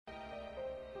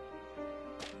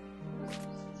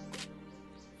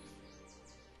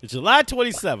July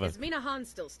 27th. Is Mina Han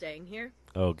still staying here?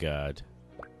 Oh, God.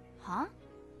 Huh?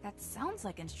 That sounds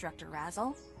like Instructor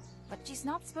Razzle. But she's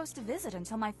not supposed to visit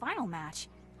until my final match.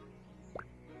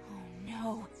 Oh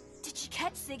no. Did she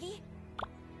catch Siggy?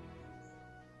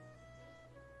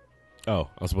 Oh,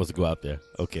 I'm supposed to go out there.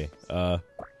 Okay. Huh?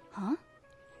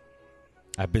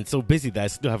 I've been so busy that I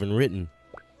still haven't written.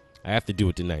 I have to do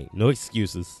it tonight. No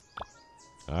excuses.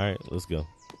 All right, let's go.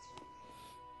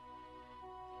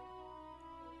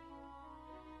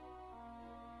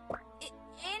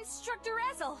 Instructor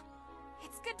Razzle!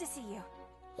 It's good to see you.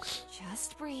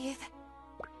 Just breathe.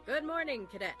 Good morning,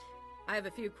 Cadet. I have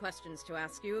a few questions to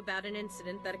ask you about an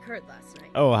incident that occurred last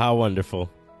night. Oh, how wonderful.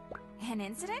 An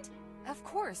incident? Of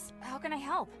course. How can I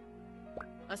help?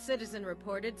 A citizen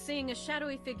reported seeing a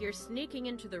shadowy figure sneaking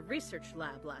into the research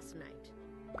lab last night.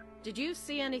 Did you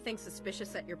see anything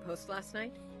suspicious at your post last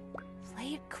night?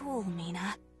 Play it cool,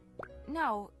 Mina.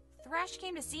 No, Thrash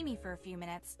came to see me for a few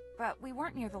minutes, but we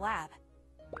weren't near the lab.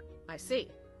 I see.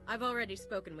 I've already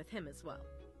spoken with him as well.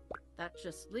 That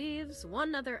just leaves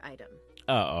one other item.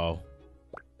 Uh-oh.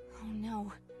 Oh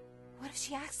no. What if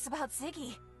she asks about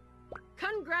Ziggy?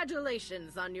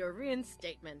 Congratulations on your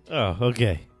reinstatement. Oh,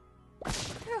 okay.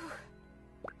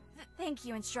 Thank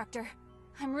you, Instructor.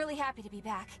 I'm really happy to be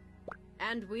back.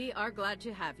 And we are glad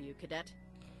to have you, Cadet.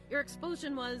 Your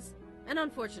expulsion was an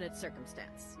unfortunate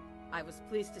circumstance. I was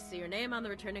pleased to see your name on the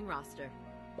returning roster.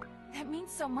 That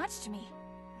means so much to me.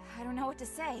 I don't know what to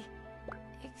say.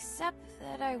 Except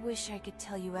that I wish I could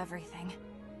tell you everything.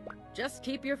 Just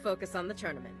keep your focus on the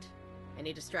tournament.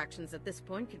 Any distractions at this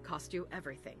point could cost you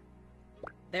everything.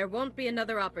 There won't be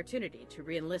another opportunity to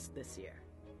re-enlist this year.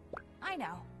 I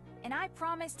know, and I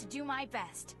promise to do my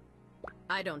best.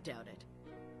 I don't doubt it.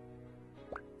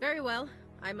 Very well,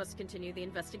 I must continue the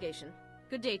investigation.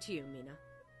 Good day to you, Mina.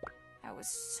 I was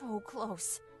so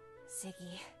close.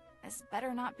 Ziggy, this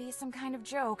better not be some kind of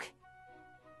joke.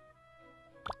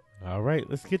 All right,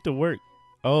 let's get to work.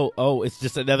 Oh, it's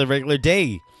just another regular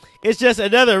day. It's just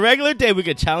another regular day. We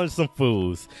can challenge some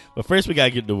fools. But first, we got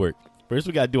to get to work. First,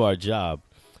 we got to do our job.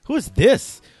 Who is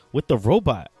this with the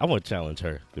robot? I want to challenge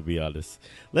her, to be honest.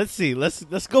 Let's see. Let's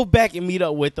go back and meet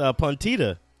up with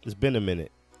Pontita. It's been a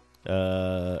minute.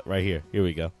 Right here. Here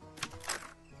we go.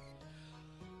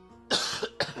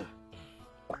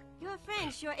 Your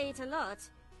friend sure ate a lot.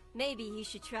 Maybe you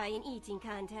should try an eating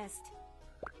contest.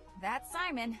 That's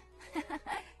Simon.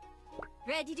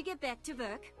 Ready to get back to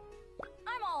work?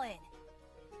 I'm all in.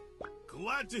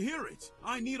 Glad to hear it.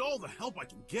 I need all the help I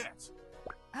can get.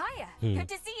 Hiya. Good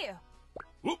to see you.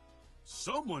 Whoop!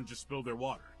 Someone just spilled their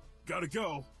water. Gotta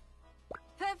go.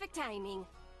 Perfect timing.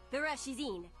 The rush is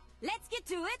in. Let's get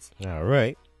to it. All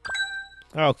right.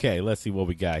 Okay, let's see what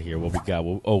we got here. What we got?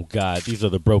 Oh, God. These are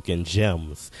the broken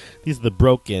gems. These are the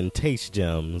broken taste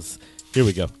gems. Here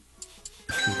we go.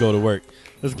 Let's go to work.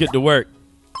 Let's get to work.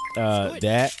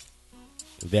 That.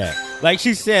 Like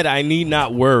she said, I need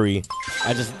not worry.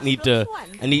 I just need to.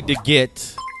 I need to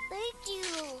get. Thank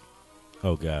you.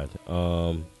 Oh God.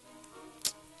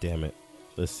 Damn it.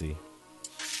 Let's see.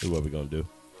 See what we're gonna do.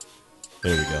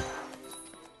 There we go.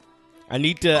 I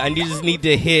just need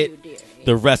to hit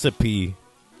the recipe,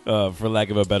 for lack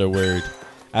of a better word.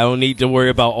 I don't need to worry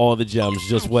about all the gems.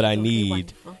 Just what I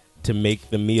need to make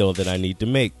the meal that I need to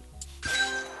make.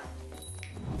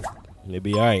 It'll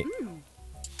be all right.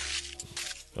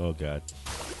 Oh, God.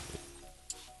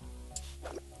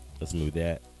 Let's move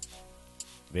that.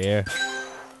 There.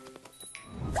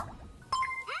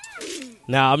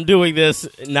 Now, I'm doing this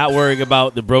not worrying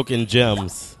about the broken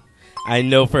gems. I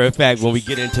know for a fact when we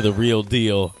get into the real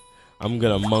deal, I'm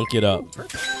going to monk it up.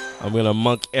 I'm going to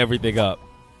monk everything up.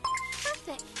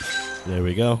 Perfect. There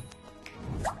we go.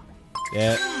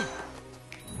 Yeah.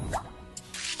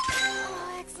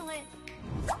 Oh, excellent.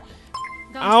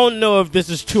 I don't know if this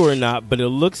is true or not, but it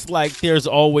looks like there's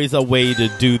always a way to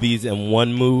do these in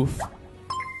one move.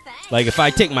 Thanks. Like if I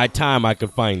take my time, I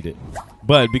could find it.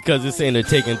 But because this ain't a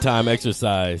taking time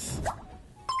exercise,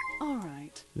 All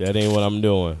right. that ain't what I'm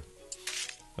doing.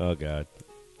 Oh, God.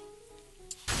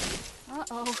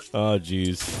 Uh-oh. Oh,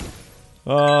 jeez.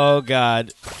 Oh,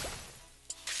 God.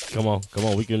 Come on.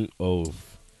 We can. Oh,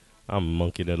 I'm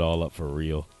monkeying it all up for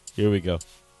real. Here we go.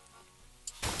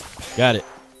 Got it.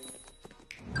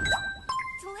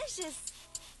 Delicious.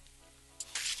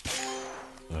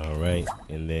 All right.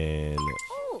 And then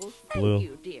Oh, blue. thank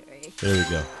you, dearie. There we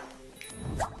go.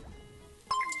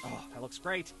 Oh, that looks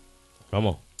great. Come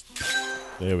on.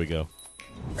 There we go.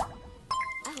 Oh,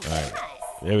 All right. nice.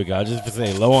 There we go. I just been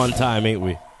saying low on time, ain't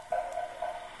we?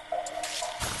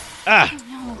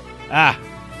 Ah!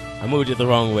 I moved it the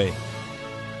wrong way.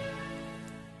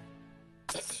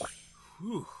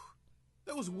 Whew.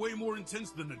 That was way more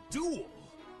intense than a duel.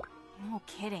 No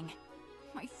kidding.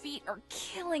 My feet are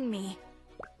killing me.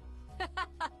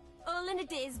 All in a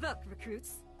day's work,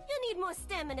 recruits. You need more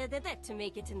stamina than that to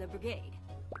make it in the brigade.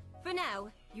 For now,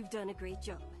 you've done a great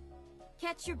job.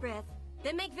 Catch your breath,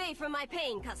 then make way for my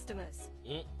paying customers.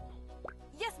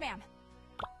 Yes, ma'am.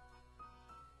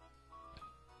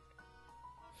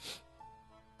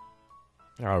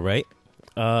 All right.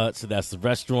 So that's the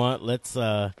restaurant. Let's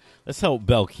help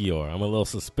Belchior. I'm a little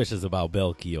suspicious about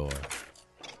Belchior.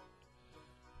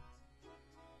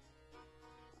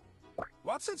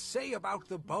 What's it say about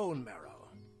the bone marrow?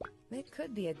 It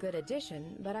could be a good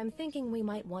addition, but I'm thinking we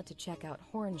might want to check out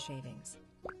horn shavings.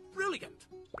 Brilliant.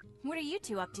 What are you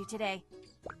two up to today?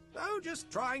 Oh, just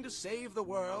trying to save the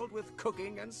world with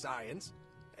cooking and science.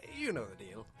 You know the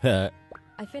deal.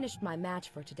 I finished my match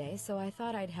for today, so I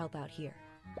thought I'd help out here.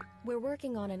 We're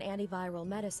working on an antiviral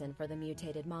medicine for the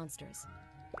mutated monsters.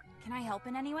 Can I help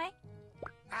in any way?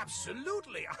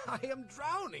 Absolutely. I am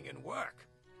drowning in work.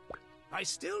 I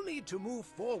still need to move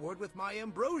forward with my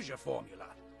ambrosia formula.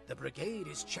 The brigade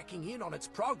is checking in on its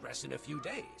progress in a few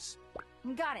days.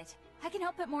 Got it. I can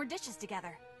help put more dishes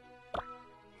together.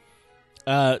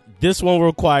 This one will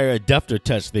require a defter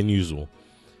touch than usual.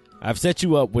 I've set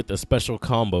you up with a special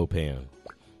combo pan.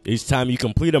 Each time you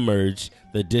complete a merge,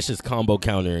 the dish's combo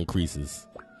counter increases.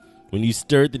 When you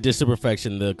stir the dish to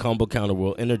perfection, the combo counter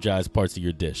will energize parts of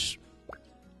your dish.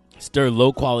 Stir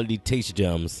low-quality taste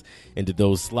gems into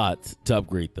those slots to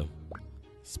upgrade them.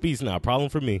 Speed's not a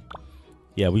problem for me.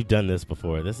 Yeah, we've done this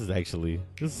before. This is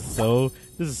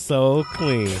so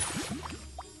clean.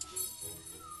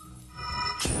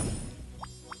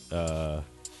 And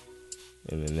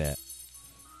then that.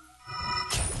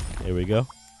 Here we go.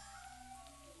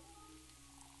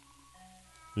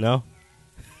 No?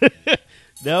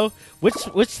 No? Which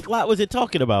slot was it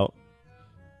talking about?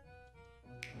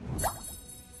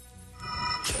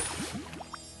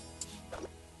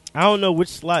 I don't know which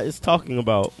slot it's talking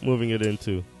about moving it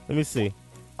into. Let me see.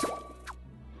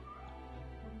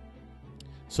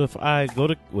 So if I go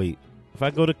to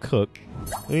cook,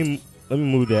 let me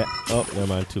move that. Oh, never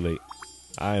mind, too late.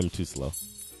 I am too slow.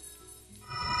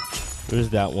 There's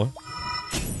that one.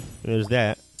 And there's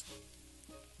that.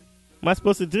 What am I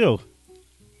supposed to do?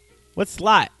 What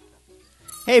slot?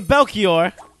 Hey,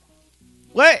 Belchior.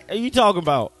 What are you talking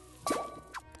about?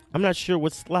 I'm not sure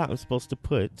what slot I'm supposed to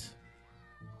put.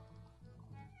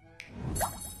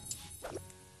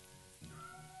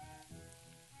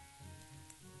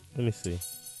 Let me see.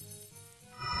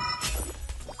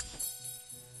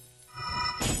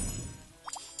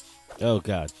 Oh,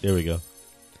 God. There we go.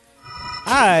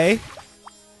 I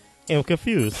am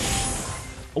confused.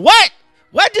 What?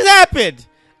 What just happened?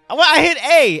 Well, I hit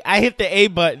A. I hit the A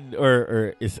button,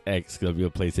 or it's X because you're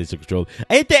a PlayStation controller.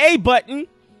 I hit the A button,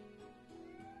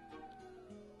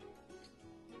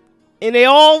 and they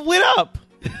all went up.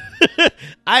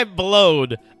 I'm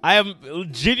blown. I am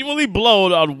genuinely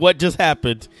blown on what just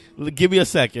happened. Give me a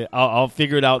second. I'll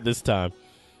figure it out this time.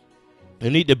 You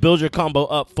need to build your combo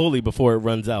up fully before it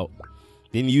runs out.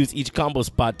 Then use each combo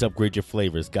spot to upgrade your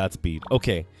flavors. Godspeed.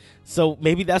 Okay, so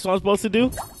maybe that's what I'm supposed to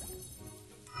do?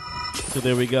 So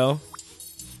there we go.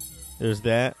 There's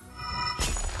that.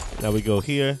 Now we go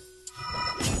here.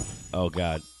 Oh,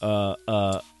 God.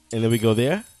 And then we go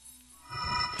there.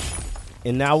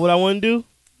 And now what I want to do?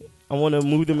 I want to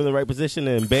move them in the right position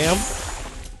and bam.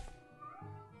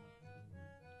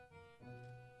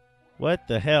 What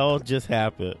the hell just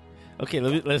happened? Okay,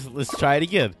 let's try it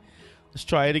again. Let's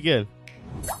try it again.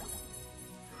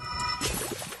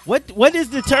 What is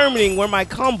determining where my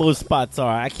combo spots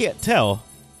are? I can't tell.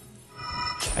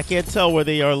 I can't tell where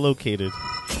they are located.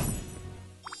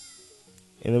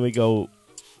 And then we go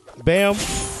bam.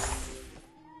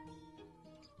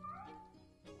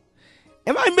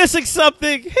 Am I missing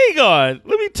something? Hang on.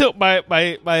 Let me tilt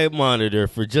my monitor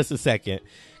for just a second.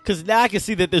 Because now I can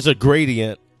see that there's a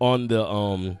gradient on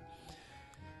the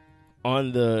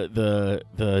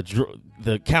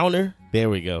counter. There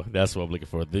we go. That's what I'm looking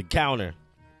for. The counter.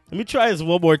 Let me try this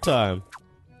one more time.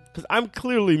 Because I'm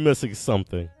clearly missing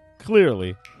something.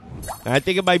 Clearly. And I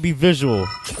think it might be visual.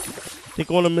 I think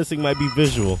what I'm missing might be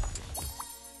visual.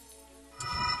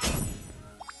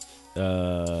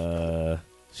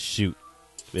 Shoot.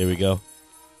 There we go.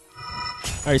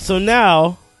 Alright, so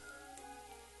now.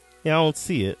 Yeah, I don't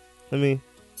see it. Let me.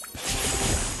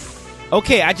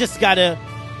 Okay, I just gotta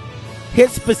hit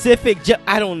specific.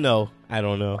 I don't know.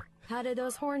 How did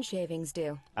those horn shavings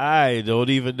do? I don't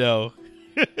even know.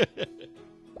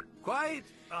 Quite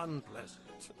unpleasant.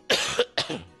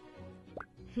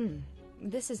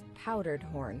 This is powdered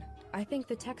horn. I think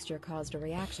the texture caused a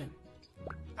reaction.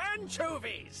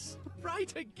 Anchovies!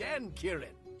 Right again,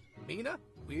 Kirin. Mina,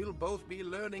 we'll both be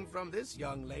learning from this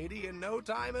young lady in no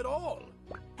time at all.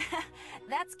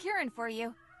 That's Kieran for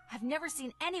you. I've never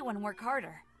seen anyone work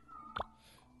harder.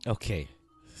 Okay,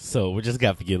 so we just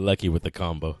got to get lucky with the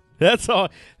combo. That's all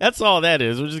that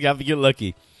is. We just got to get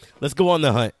lucky. Let's go on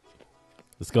the hunt.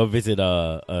 Let's go visit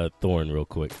Thorn real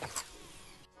quick.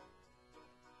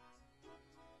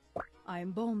 I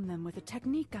embalm them with a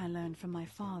technique I learned from my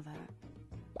father.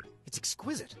 It's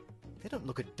exquisite. They don't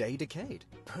look a day decayed.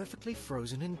 Perfectly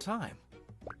frozen in time.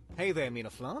 Hey there, Mina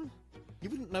Flan. You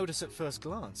wouldn't notice at first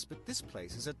glance, but this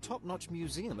place is a top-notch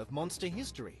museum of monster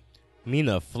history.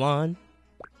 Mina Flan?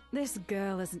 This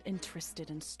girl isn't interested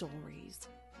in stories.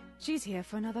 She's here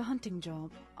for another hunting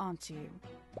job, aren't you?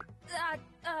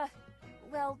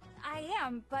 Well, I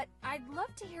am, but I'd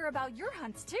love to hear about your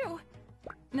hunts too.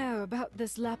 No, about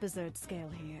this lapizard scale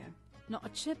here. Not a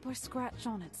chip or scratch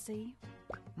on it, see?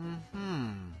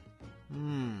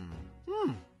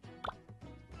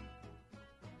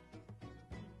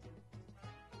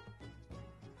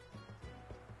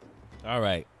 All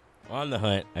right, on the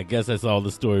hunt. I guess that's all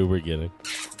the story we're getting.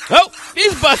 Oh,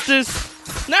 these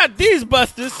busters! Not these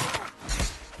busters!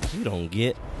 You don't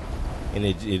get. And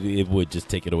it would just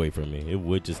take it away from me. It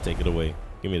would just take it away.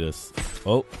 Give me this.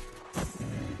 Oh.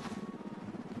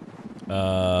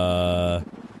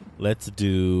 Let's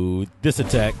do this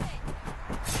attack.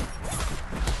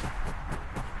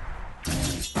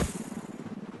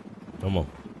 Come on.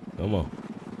 Come on.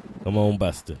 Come on,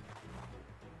 Buster.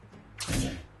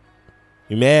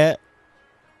 You mad?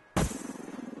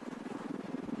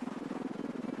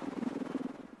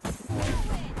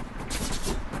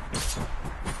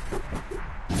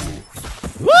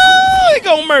 Woo! He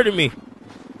gonna murder me.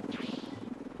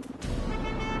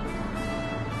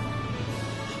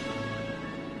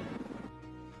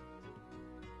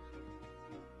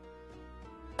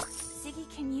 Ziggy,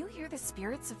 can you hear the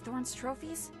spirits of Thorn's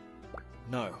trophies?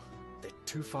 No, they're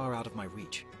too far out of my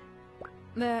reach.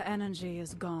 Their energy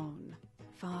is gone,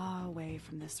 far away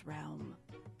from this realm.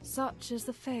 Such is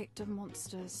the fate of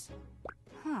monsters.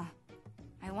 Huh.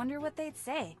 I wonder what they'd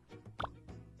say.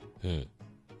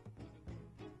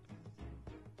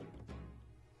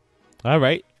 All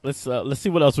right, let's see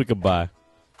what else we could buy.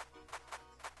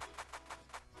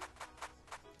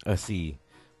 Let's see.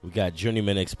 We got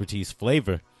journeyman expertise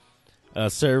flavor.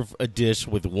 Serve a dish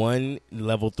with one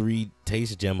level 3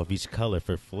 taste gem of each color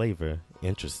for flavor.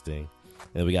 Interesting.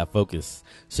 And we got focus.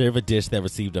 Serve a dish that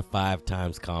received a 5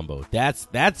 times combo.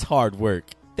 That's hard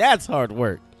work. That's hard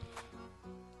work.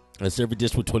 Serve a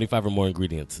dish with 25 or more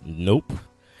ingredients. Nope.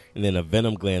 And then a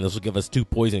venom gland. This will give us 2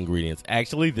 poison ingredients.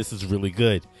 Actually, this is really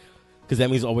good. Because that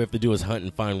means all we have to do is hunt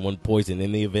and find 1 poison.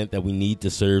 In the event that we need to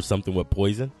serve something with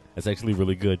poison, that's actually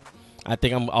really good. I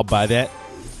think I'll buy that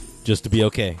just to be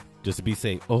okay. Just to be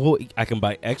safe. Oh, I can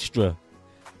buy extra.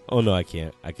 Oh, no, I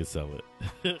can't. I can sell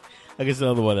it. I can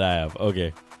sell the one that I have.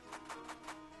 Okay.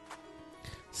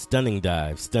 Stunning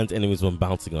dive. Stuns enemies when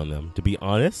bouncing on them. To be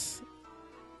honest,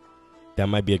 that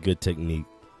might be a good technique.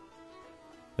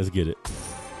 Let's get it.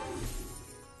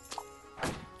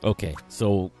 Okay,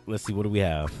 so let's see. What do we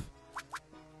have?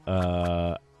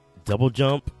 Double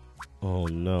jump. Oh,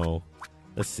 no.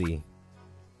 Let's see.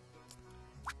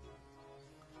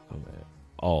 Oh, man.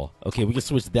 Oh, okay, we can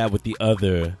switch that with the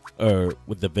other,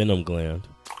 with the venom gland.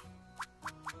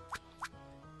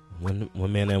 One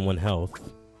mana and 1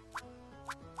 health.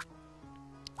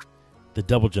 The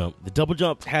double jump. The double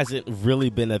jump hasn't really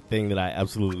been a thing that I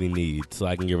absolutely need, so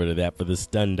I can get rid of that for the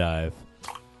stun dive.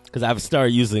 Because I've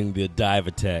started using the dive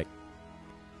attack.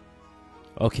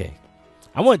 Okay.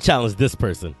 I want to challenge this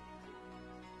person.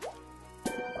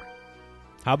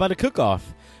 How about a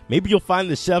cook-off? Maybe you'll find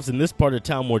the chefs in this part of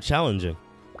town more challenging.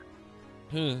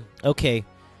 Okay.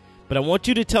 But I want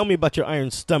you to tell me about your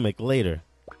iron stomach later.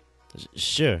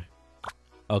 Sure.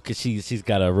 Oh, because she's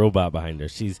got a robot behind her.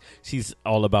 She's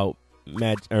all about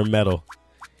metal.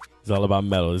 It's all about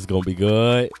metal. It's going to be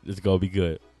good. It's going to be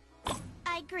good.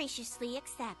 I graciously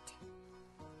accept.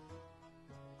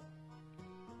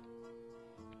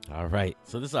 All right.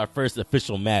 So this is our first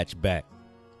official match back.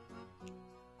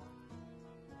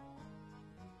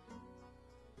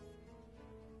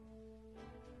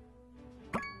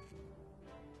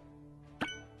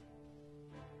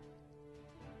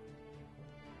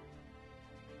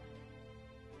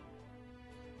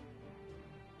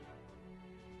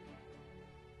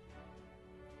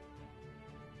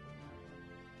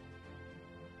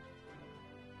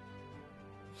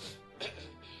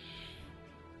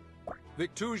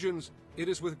 Victusians, it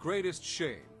is with greatest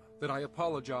shame that I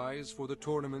apologize for the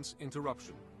tournament's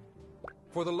interruption.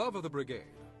 For the love of the Brigade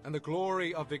and the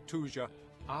glory of Victusia,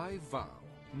 I vow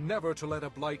never to let a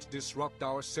blight disrupt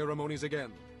our ceremonies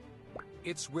again.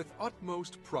 It's with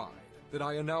utmost pride that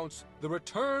I announce the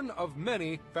return of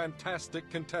many fantastic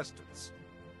contestants.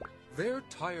 Their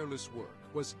tireless work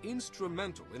was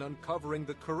instrumental in uncovering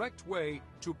the correct way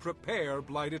to prepare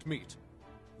blighted meat.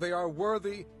 They are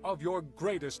worthy of your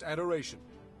greatest adoration.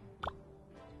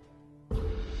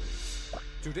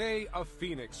 Today, a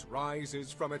phoenix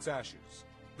rises from its ashes.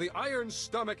 The Iron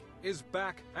Stomach is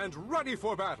back and ready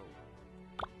for battle.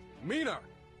 Mina!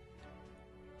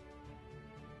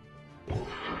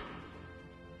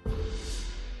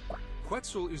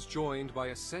 Quetzal is joined by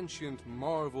a sentient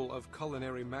marvel of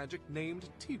culinary magic named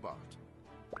T-Bot.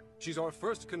 She's our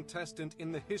first contestant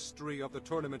in the history of the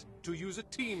tournament to use a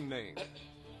team name.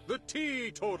 The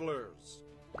Teetotalers.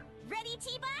 Ready,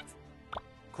 T-Bot?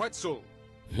 Quetzal.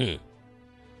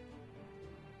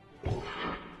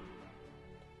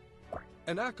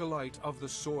 An acolyte of the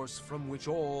source from which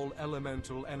all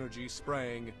elemental energy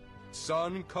sprang.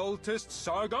 Sun Cultist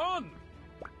Sargon!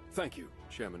 Thank you,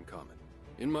 Chairman Common.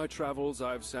 In my travels,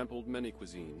 I've sampled many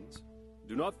cuisines.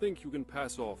 Do not think you can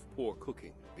pass off poor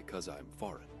cooking because I'm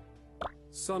foreign.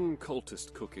 Sun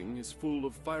Cultist cooking is full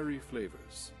of fiery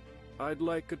flavors. I'd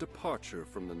like a departure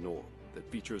from the norm that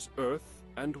features earth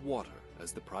and water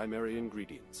as the primary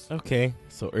ingredients. Okay,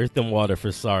 so earth and water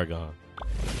for Sargon.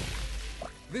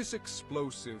 This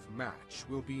explosive match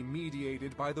will be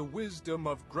mediated by the wisdom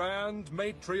of Grand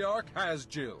Matriarch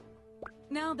Hasjil.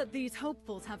 Now that these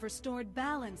hopefuls have restored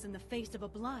balance in the face of a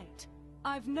blight,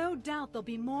 I've no doubt they'll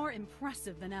be more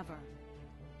impressive than ever.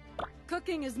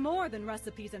 Cooking is more than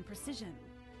recipes and precision.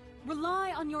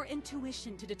 Rely on your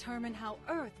intuition to determine how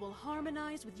Earth will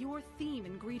harmonize with your theme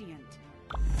ingredient.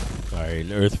 Alright,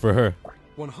 earth for her.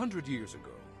 100 years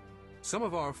ago, some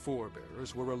of our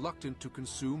forebears were reluctant to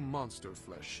consume monster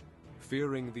flesh,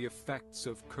 fearing the effects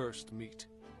of cursed meat.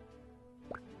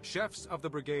 Chefs of the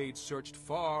Brigade searched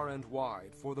far and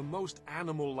wide for the most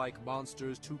animal-like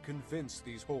monsters to convince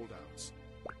these holdouts.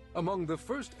 Among the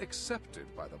first accepted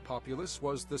by the populace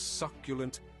was the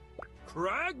succulent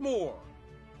Cragmore.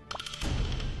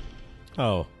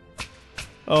 Oh.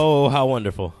 Oh, how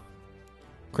wonderful.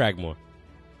 Cragmore.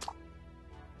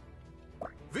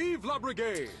 Vive la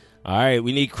Brigade! Alright,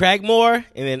 we need Cragmore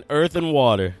and then earth and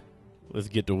water. Let's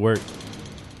get to work.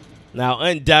 Now,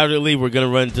 undoubtedly, we're going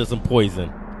to run into some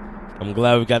poison. I'm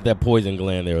glad we got that poison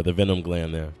gland there, or the venom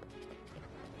gland there.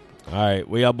 Alright,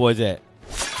 where y'all boys at?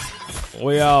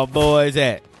 Where y'all boys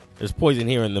at? There's poison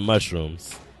here in the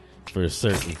mushrooms, for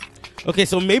certain. Okay,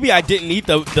 so maybe I didn't eat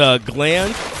the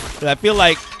gland, but I feel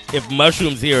like if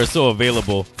mushrooms here are so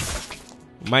available,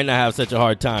 might not have such a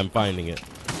hard time finding it.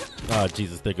 Oh,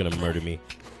 Jesus, they're going to murder me.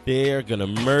 They're going to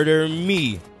murder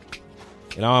me.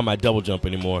 And I don't have my double jump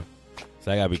anymore,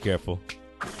 so I got to be careful.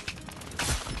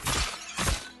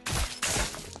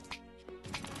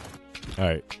 All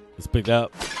right, let's pick that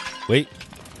up. Wait,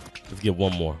 let's get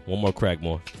one more. One more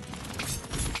Cragmore.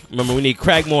 Remember, we need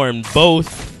Cragmore in both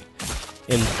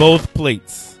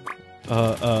plates.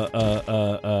 All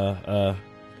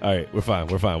right, we're fine.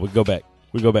 We're fine. We go back.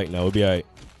 We go back now. We'll be all right.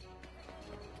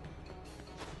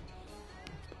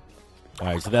 All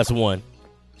right, so that's one.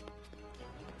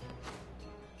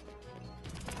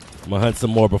 I'm gonna hunt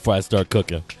some more before I start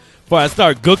cooking. Before I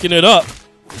start cooking it up,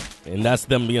 and that's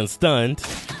them being stunned.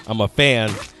 I'm a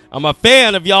fan. I'm a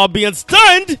fan of y'all being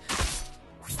stunned.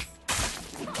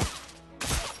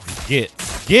 Get.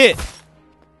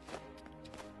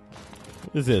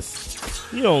 What is this?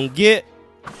 You don't get.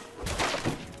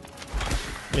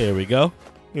 There we go.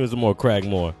 Here's some more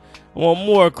Cragmore. I want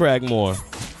more Cragmore.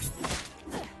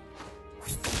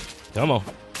 Come on.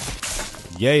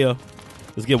 Yeah.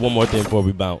 Let's get one more thing before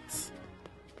we bounce.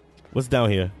 What's down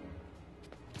here?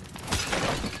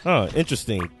 Oh,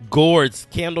 interesting. Gourds.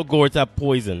 Candle gourds have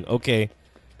poison. Okay.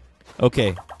 All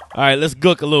right, let's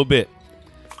gook a little bit.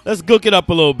 Let's gook it up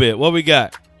a little bit. What we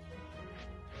got?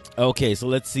 Okay, so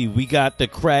let's see. We got the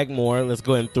Cragmore. Let's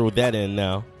go ahead and throw that in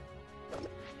now.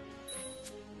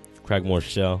 Cragmore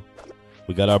shell.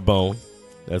 We got our bone.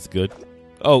 That's good.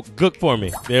 Oh, gook for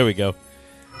me. There we go.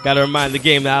 Got to remind the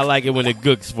game that I like it when it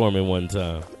gooks for me one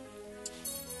time.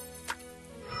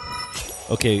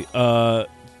 Okay,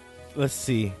 let's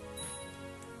see.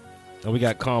 Oh, we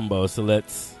got combo, so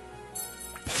let's...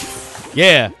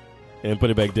 Yeah! And put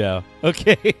it back down.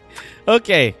 Okay.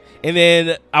 And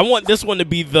then I want this one to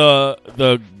be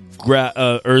the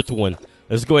earth one.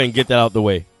 Let's go ahead and get that out the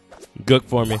way. Gook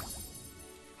for me.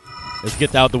 Let's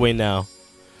get that out the way now.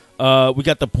 We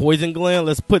got the poison gland.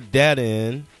 Let's put that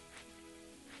in.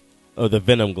 Oh, the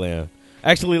venom gland.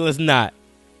 Actually, let's not.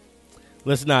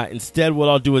 Let's not. Instead, what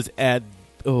I'll do is add...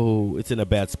 Oh, it's in a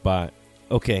bad spot.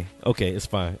 Okay, it's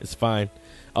fine. It's fine.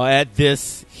 I'll add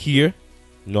this here.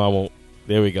 No, I won't.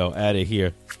 There we go. Add it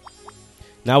here.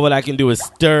 Now what I can do is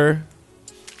stir.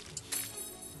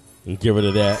 And get rid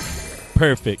of that.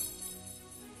 Perfect.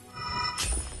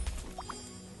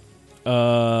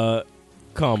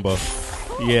 Combo.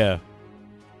 Yeah.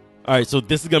 Alright, so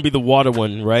this is going to be the water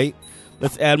one, right?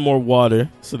 Let's add more water.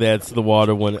 So that's the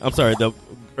water one. I'm sorry, the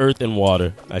earth and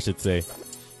water, I should say.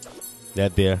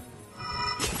 That there.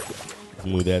 Let's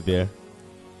move that there.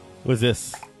 What's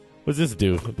this? What's this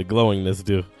do? The glowingness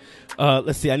do?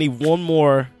 Let's see. I need one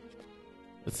more.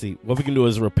 Let's see. What we can do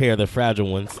is repair the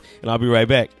fragile ones, and I'll be right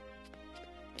back.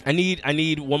 I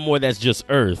need one more that's just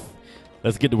earth.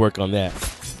 Let's get to work on that.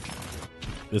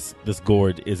 This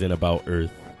gourd isn't about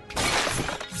earth.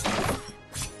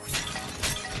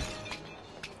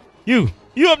 You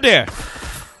up there?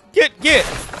 Get!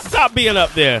 Stop being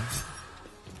up there.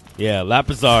 Yeah,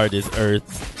 Lapizard is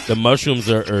earth. The mushrooms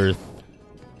are earth.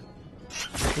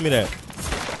 Give me that.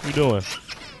 What you doing?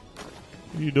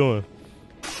 What you doing?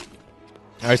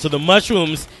 All right, so the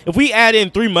mushrooms, if we add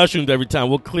in 3 mushrooms every time,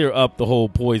 we'll clear up the whole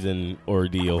poison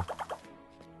ordeal.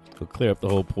 We'll clear up the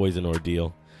whole poison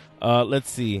ordeal. Let's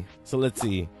see. So let's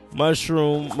see.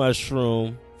 Mushroom.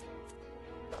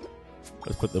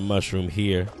 Let's put the mushroom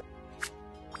here.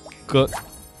 Cook.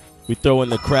 We throw in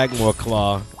the Cragmore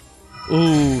claw.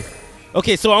 Ooh.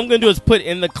 Okay, so what I'm gonna do is put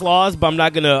in the claws, but I'm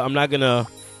not gonna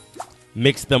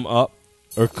mix them up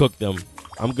or cook them.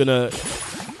 I'm gonna.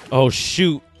 Oh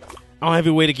shoot! I don't have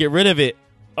a way to get rid of it.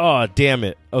 Oh damn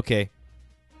it. Okay.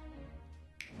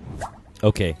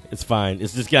 Okay, it's fine.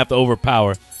 It's just gonna have to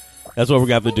overpower. That's what we're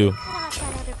gonna have to do. Cut off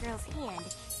that other girl's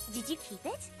hand. Did you keep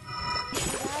it?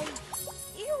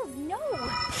 Ew, no.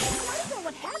 I don't know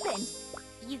what happened.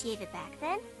 You gave it back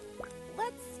then?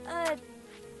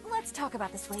 Let's talk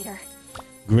about this later.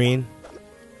 Green.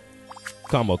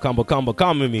 Combo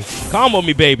me. Combo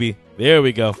me, baby. There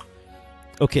we go.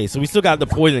 Okay, so we still got the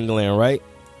poison gland, right?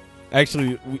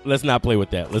 Actually, let's not play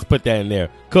with that. Let's put that in there.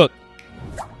 Cook.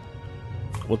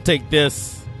 We'll take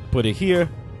this, put it here.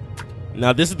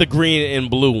 Now, this is the green and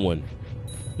blue one.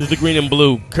 This is the green and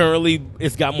blue. Currently,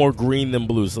 it's got more green than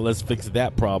blue, so let's fix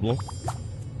that problem.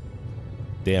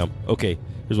 Damn. Okay,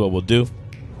 here's what we'll do.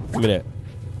 Give me that.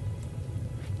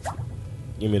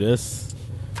 Give me this.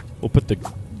 We'll put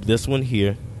this one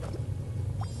here.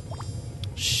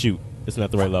 Shoot. It's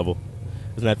not the right level.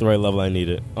 It's not the right level I need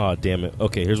it. Oh, damn it.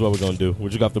 Okay, here's what we're going to do. We're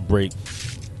just going to have to break.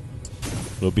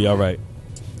 It'll be all right.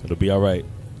 It'll be all right.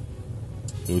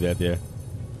 Move that there.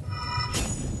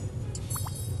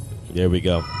 There we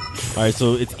go. All right,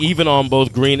 so it's even on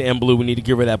both green and blue. We need to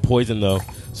get rid of that poison, though.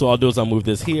 So all I'll do is I'll move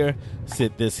this here,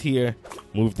 sit this here,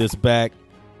 move this back,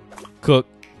 cook,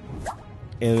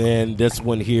 and then this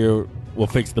one here will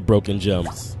fix the broken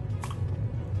gems.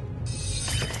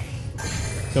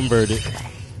 Convert it.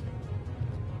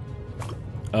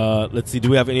 Let's see. Do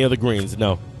we have any other greens?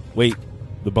 No. Wait.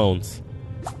 The bones.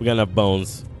 We got enough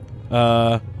bones.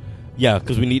 Yeah,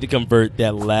 because we need to convert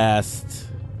that last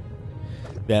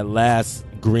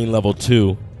green level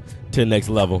 2 to the next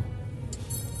level.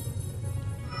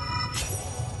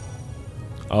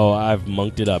 Oh, I've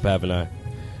monked it up, haven't I?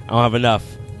 I don't have enough.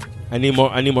 I need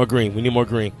more green. We need more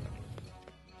green.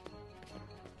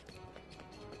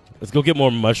 Let's go get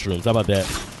more mushrooms. How about that?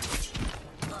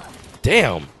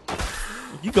 Damn.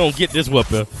 You gonna get this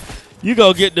whooping. You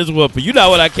gonna get this whooping. You know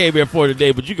what I came here for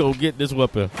today, but you gonna get this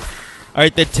whooping. All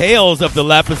right, the tails of the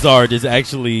Lapizard is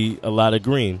actually a lot of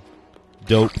green.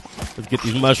 Dope. Let's get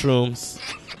these mushrooms.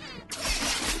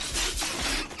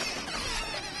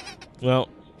 Well,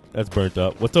 that's burnt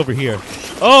up. What's over here?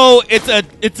 Oh, it's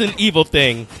an evil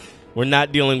thing. We're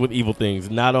not dealing with evil things.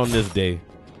 Not on this day.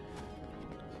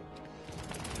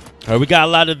 All right, we got a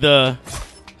lot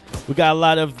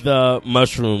of the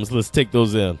mushrooms. Let's take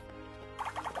those in.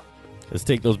 Let's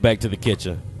take those back to the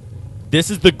kitchen. This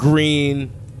is the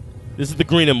green. This is the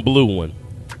green and blue one.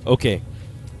 Okay.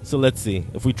 So let's see.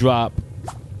 If we drop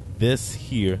this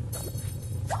here.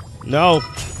 No.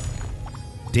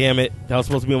 Damn it. That was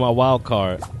supposed to be my wild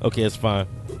card. Okay, it's fine.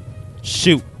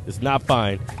 Shoot. It's not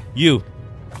fine. You.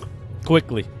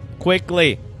 Quickly.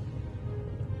 Quickly.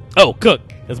 Oh, cook.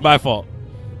 It's my fault.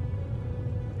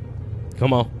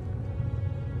 Come on.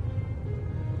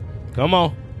 Come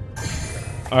on.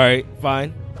 All right,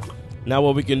 fine. Now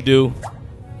what we can do,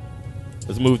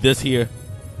 let's move this here.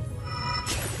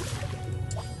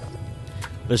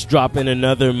 Let's drop in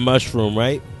another mushroom,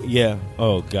 right? Yeah.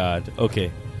 Oh, God.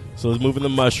 Okay. So let's move in the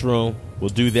mushroom. We'll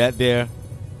do that there.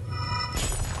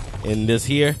 And this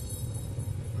here,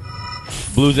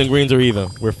 blues and greens are even.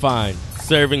 We're fine.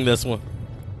 Serving this one.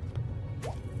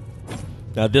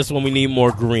 Now this one we need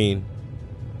more green.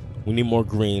 We need more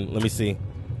green. Let me see.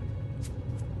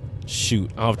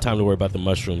 Shoot, I don't have time to worry about the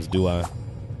mushrooms, do I?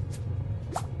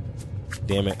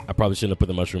 Damn it, I probably shouldn't have put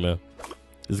the mushroom in.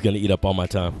 This is gonna eat up all my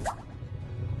time.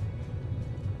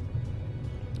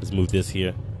 Let's move this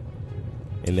here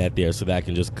and that there so that I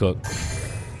can just cook.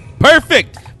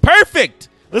 Perfect! Perfect!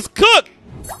 Let's cook!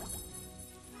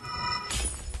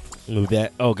 Move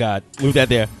that. Oh, God. Move that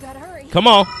there. Gotta hurry. Come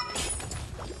on.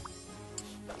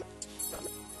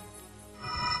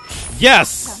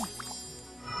 Yes!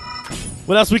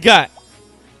 What else we got?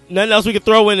 Nothing else we can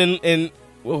throw in and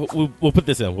we'll put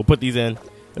this in. We'll put these in.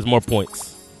 There's more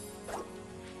points.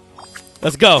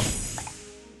 Let's go.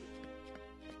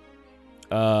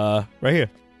 Right here.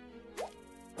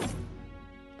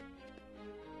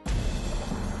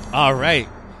 All right.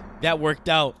 That worked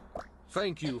out.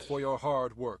 Thank you for your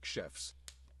hard work, chefs.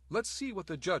 Let's see what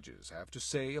the judges have to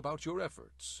say about your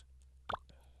efforts.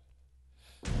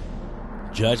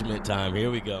 Judgment time. Here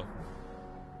we go.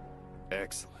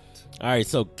 Excellent. All right,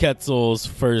 so Quetzal's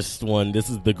first one. This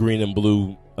is the green and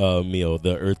blue meal,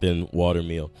 the earth and water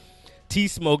meal. Tea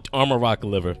smoked armor rock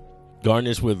liver,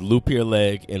 garnished with lupir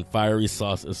leg and fiery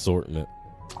sauce assortment.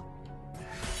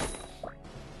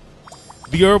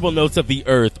 The herbal notes of the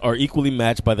earth are equally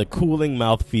matched by the cooling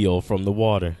mouthfeel from the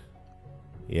water.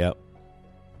 Yep.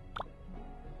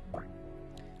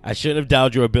 I shouldn't have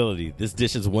doubted your ability. This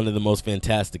dish is one of the most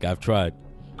fantastic I've tried.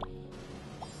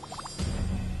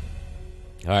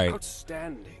 All right.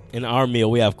 Outstanding. In our meal,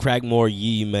 we have Cragmore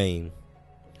Yi Main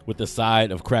with the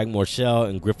side of Cragmore Shell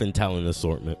and Griffin Talon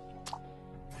assortment.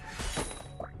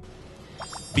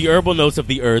 The herbal notes of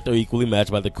the earth are equally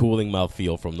matched by the cooling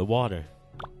mouthfeel from the water.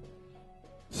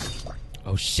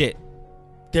 Oh, shit.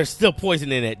 There's still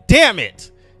poison in it. Damn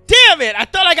it. Damn it. I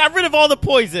thought I got rid of all the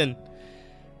poison.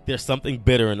 There's something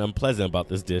bitter and unpleasant about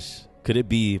this dish. Could it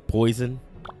be poison?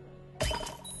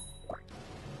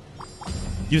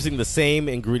 Using the same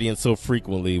ingredients so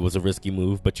frequently was a risky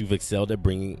move, but you've excelled at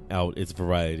bringing out its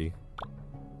variety.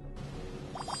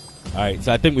 All right,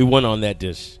 so I think we won on that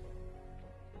dish.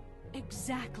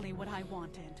 Exactly what I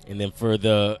wanted. And then for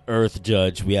the Earth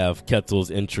Judge, we have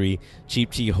Quetzal's entry,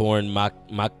 Cheap Chi Horn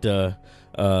Makta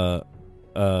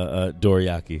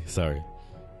Doriyaki. Sorry.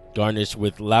 Garnished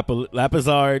with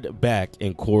Lapizard back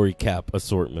and Quarry Cap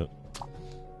assortment.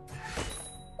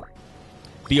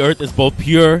 The earth is both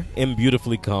pure and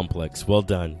beautifully complex. Well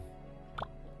done.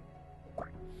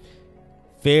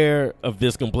 Fare of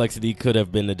this complexity could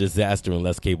have been a disaster in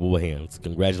less capable hands.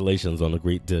 Congratulations on a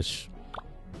great dish.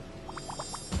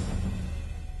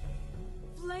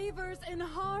 Flavors in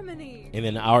harmony. And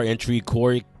then our entry,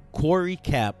 Quarry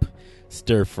Cap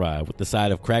Stir Fry with the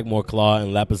side of Cragmore Claw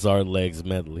and Lapizard Legs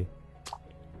medley.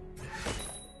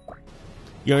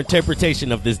 Your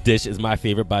interpretation of this dish is my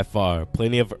favorite by far.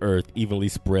 Plenty of earth evenly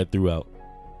spread throughout.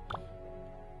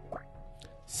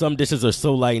 Some dishes are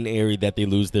so light and airy that they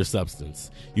lose their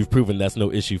substance. You've proven that's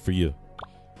no issue for you.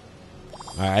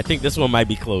 All right, I think this one might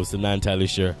be close. I'm not entirely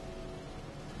sure.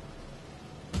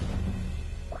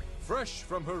 Fresh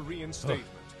from her reinstatement,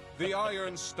 the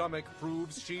Iron Stomach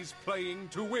proves she's playing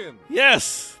to win.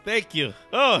 Yes, thank you.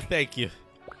 Oh, thank you.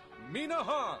 Mina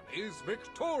Han is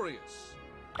victorious.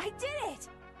 I did it!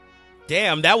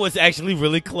 Damn, that was actually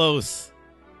really close.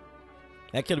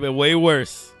 That could have been way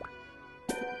worse.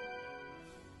 That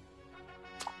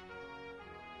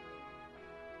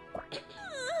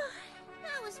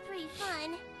was pretty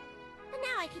fun. But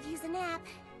now I could use a nap.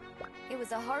 It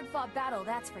was a hard-fought battle,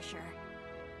 that's for sure.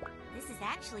 This is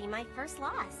actually my first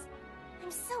loss. I'm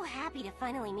so happy to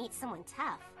finally meet someone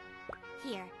tough.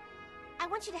 Here, I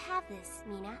want you to have this,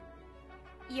 Mina.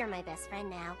 You're my best friend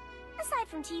now. Aside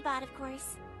from T-Bot, of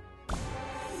course.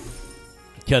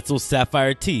 Quetzal's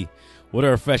Sapphire Tea. What a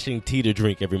refreshing tea to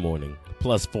drink every morning.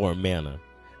 +4 mana.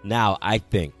 Now, I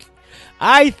think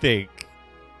I'm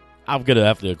going to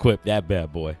have to equip that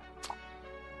bad boy.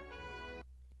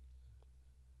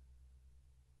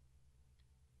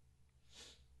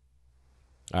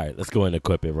 All right, let's go and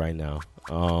equip it right now.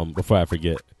 Before I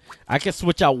forget. I can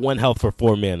switch out 1 health for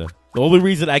 4 mana. The only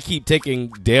reason I keep taking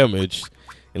damage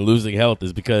and losing health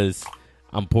is because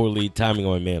I'm poorly timing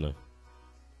on mana.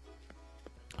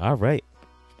 All right.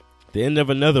 The end of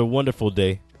another wonderful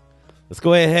day. Let's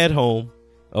go ahead and head home.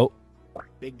 Oh.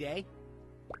 Big day?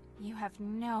 You have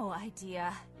no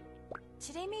idea.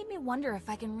 Today made me wonder if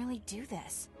I can really do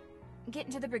this. Get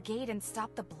into the brigade and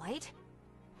stop the blight?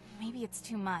 Maybe it's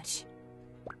too much.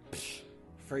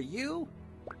 For you?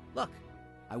 Look,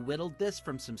 I whittled this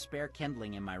from some spare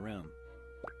kindling in my room.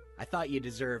 I thought you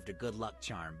deserved a good luck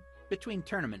charm between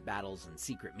tournament battles and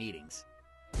secret meetings.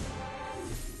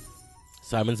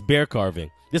 Simon's bear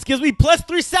carving. This gives me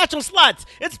 +3 satchel slots.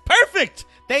 It's perfect.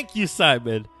 Thank you,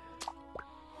 Simon.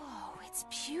 Oh, it's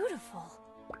beautiful.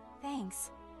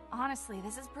 Thanks. Honestly,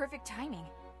 this is perfect timing.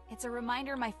 It's a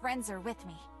reminder my friends are with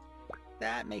me.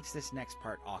 That makes this next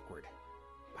part awkward.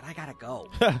 But I gotta go.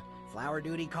 Flower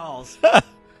duty calls.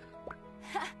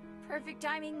 Perfect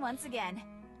timing once again.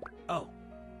 Oh,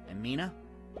 and Mina?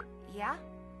 Yeah?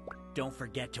 Don't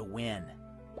forget to win.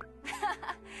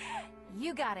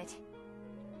 You got it.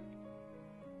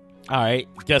 All right,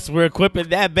 guess we're equipping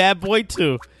that bad boy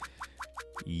too.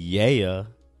 Yeah.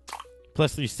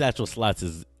 +3 satchel slots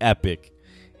is epic.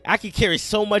 I can carry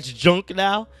so much junk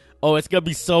now. Oh, it's going to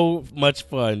be so much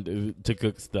fun to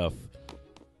cook stuff.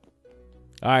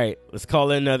 All right, let's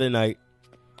call it another night.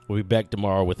 We'll be back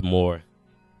tomorrow with more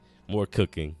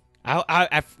cooking.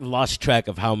 I've lost track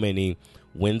of how many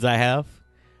wins I have.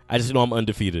 I just know I'm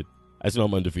undefeated.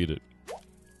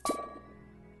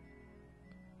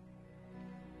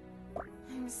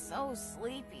 I'm so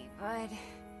sleepy, but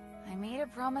I made a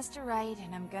promise to write,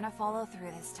 and I'm gonna follow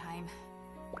through this time.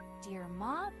 Dear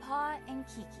Ma, Pa, and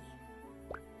Kiki.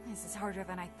 This is harder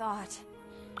than I thought.